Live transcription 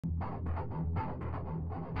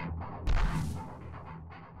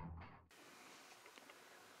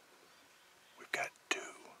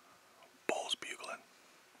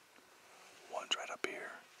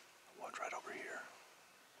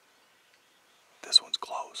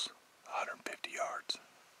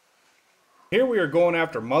Here we are going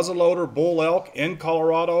after muzzleloader bull elk in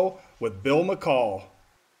Colorado with Bill McCall.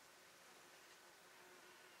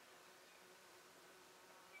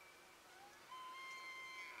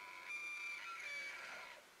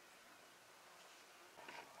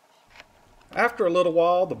 After a little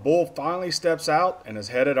while, the bull finally steps out and is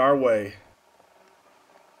headed our way.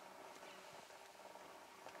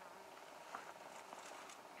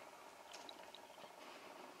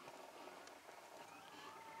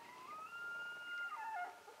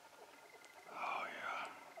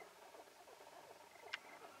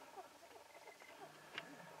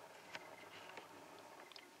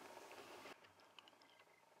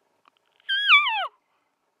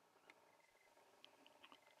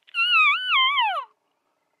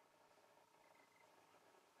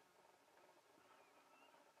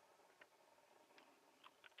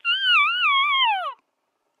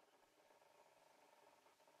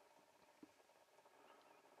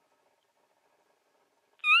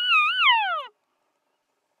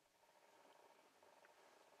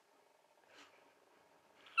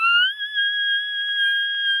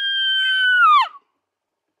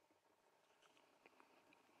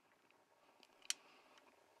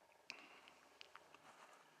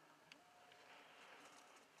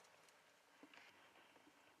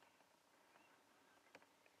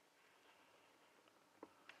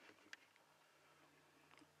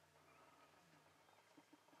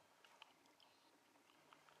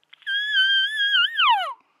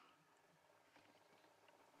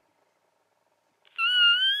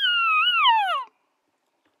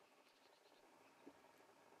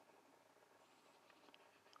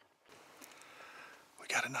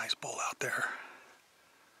 Got a nice bull out there.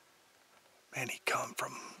 Man, he come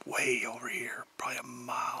from way over here, probably a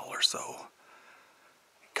mile or so.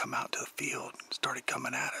 He come out to the field, started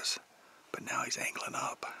coming at us, but now he's angling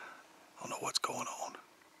up. I don't know what's going on.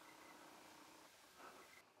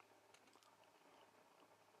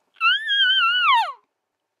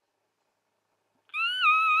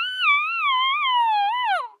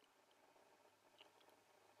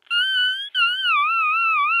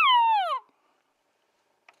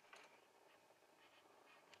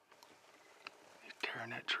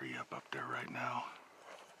 Tearing that tree up there right now.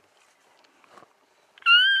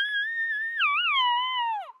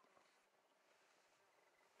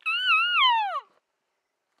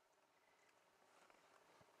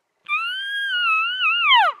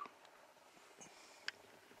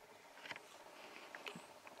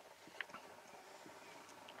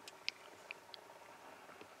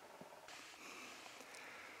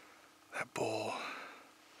 That bull,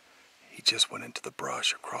 he just went into the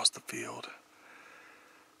brush across the field.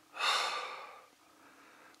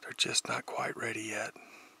 They're just not quite ready yet.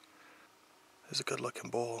 He's a good looking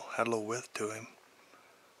bull, had a little width to him.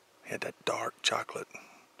 He had that dark chocolate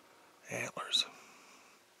antlers.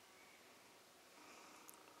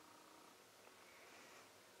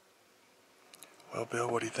 Well, Bill,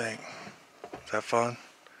 what do you think? Is that fun?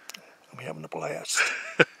 I'm having a blast.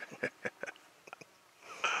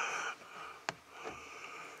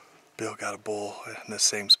 Bill got a bull in the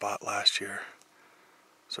same spot last year,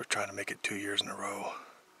 so we're trying to make it 2 years in a row.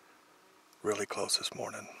 Really close this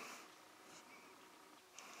morning.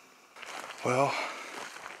 Well,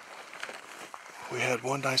 we had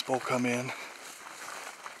one nice bull come in, and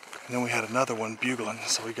then we had another one bugling,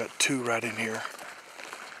 so we got two right in here.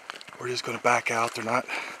 We're just going to back out. They're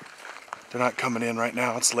not coming in right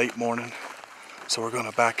now. It's late morning, so we're going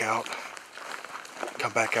to back out.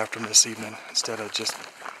 Come back after them this evening instead of just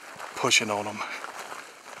pushing on them.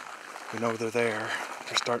 We know they're there.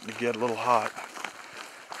 They're starting to get a little hot.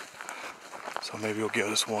 So maybe we'll give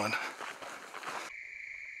this one.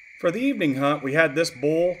 For the evening hunt, we had this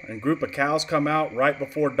bull and group of cows come out right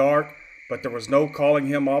before dark, but there was no calling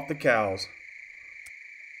him off the cows.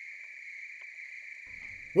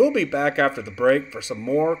 We'll be back after the break for some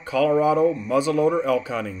more Colorado muzzleloader elk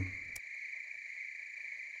hunting.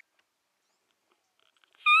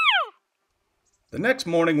 The next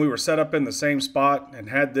morning we were set up in the same spot and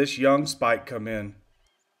had this young spike come in.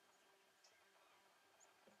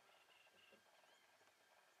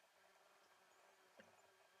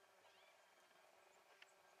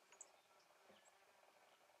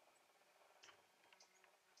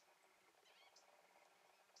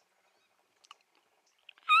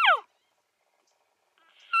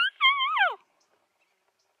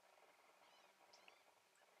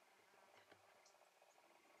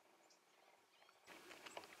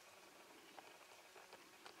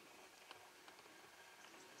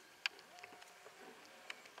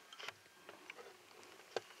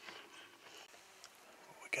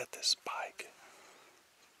 We got this spike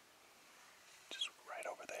just right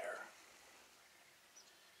over there.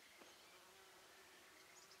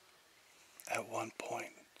 At one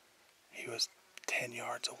point, he was 10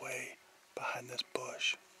 yards away behind this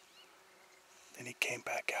bush. Then he came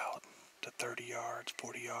back out to 30 yards,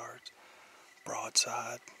 40 yards,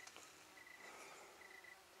 broadside.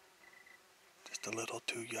 Just a little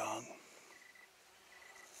too young.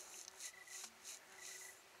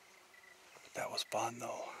 But that was fun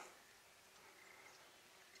though.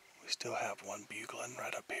 We still have one bugling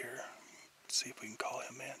right up here. Let's see if we can call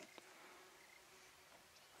him in.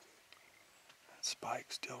 That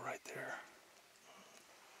spike's still right there.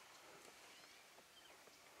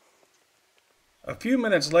 A few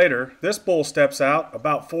minutes later, this bull steps out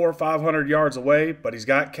about 400 or 500 yards away, but he's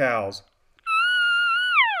got cows.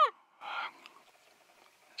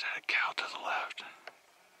 Is that a cow to the left?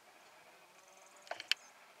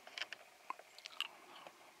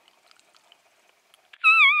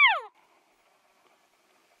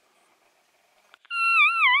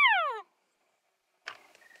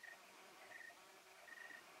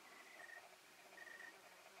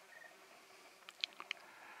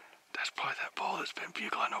 That's probably that bull that's been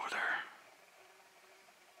bugling over there.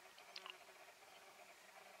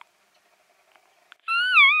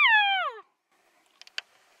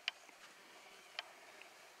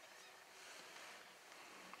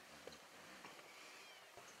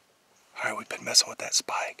 Alright, we've been messing with that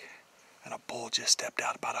spike, and a bull just stepped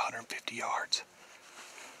out about 150 yards.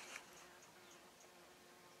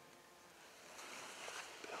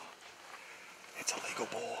 It's a legal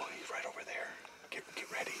bull. He's right over there. Get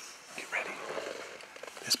ready. Get ready.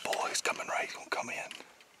 This bull is coming right. He's going to come in.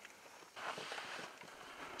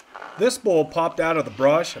 This bull popped out of the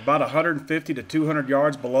brush about 150 to 200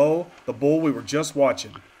 yards below the bull we were just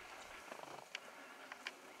watching.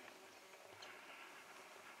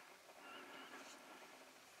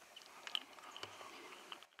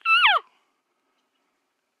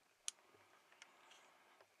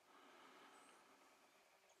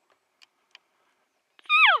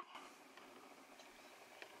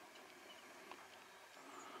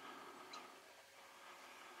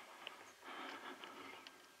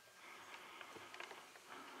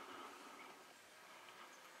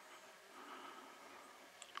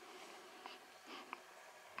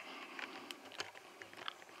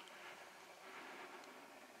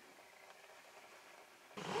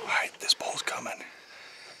 Alright, this bull's coming.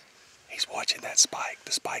 He's watching that spike.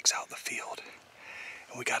 The spike's out in the field.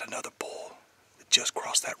 And we got another bull that just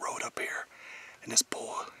crossed that road up here. And this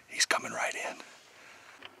bull, he's coming right in.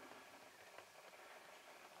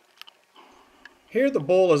 Here the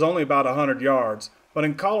bull is only about 100 yards, but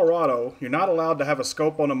in Colorado, you're not allowed to have a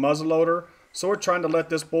scope on a muzzleloader, so we're trying to let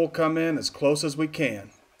this bull come in as close as we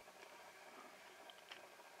can.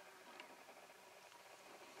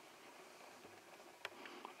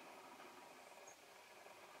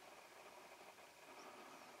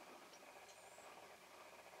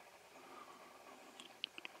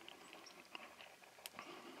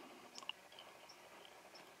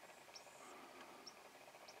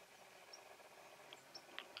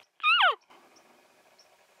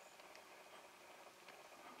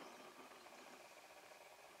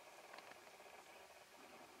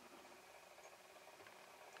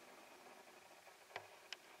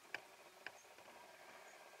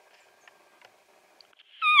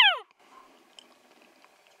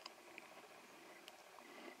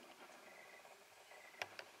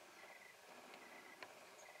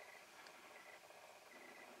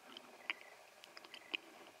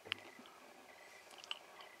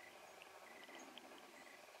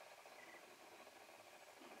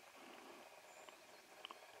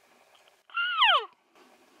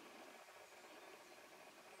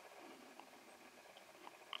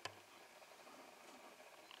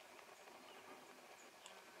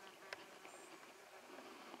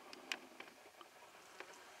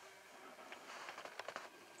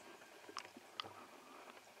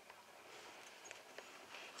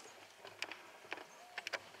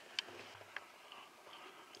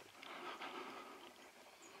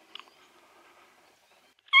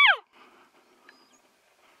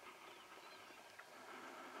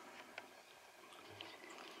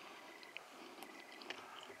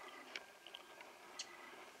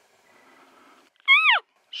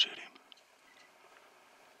 Shoot him.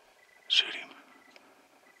 Shoot him.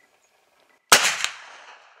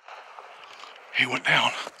 He went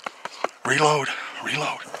down. Reload,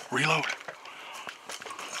 reload, reload.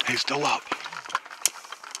 He's still up.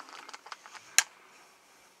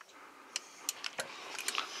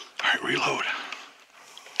 All right, reload.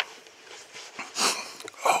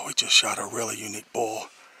 Oh, we just shot a really unique bull.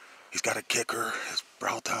 He's got a kicker, his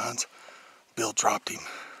brow tines. Bill dropped him.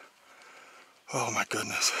 Oh my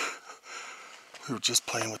goodness. We were just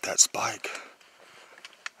playing with that spike.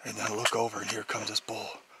 And then I look over and here comes this bull.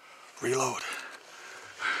 Reload.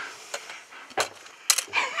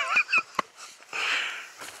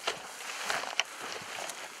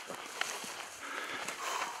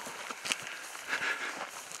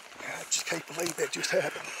 I just can't believe that just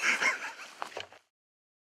happened.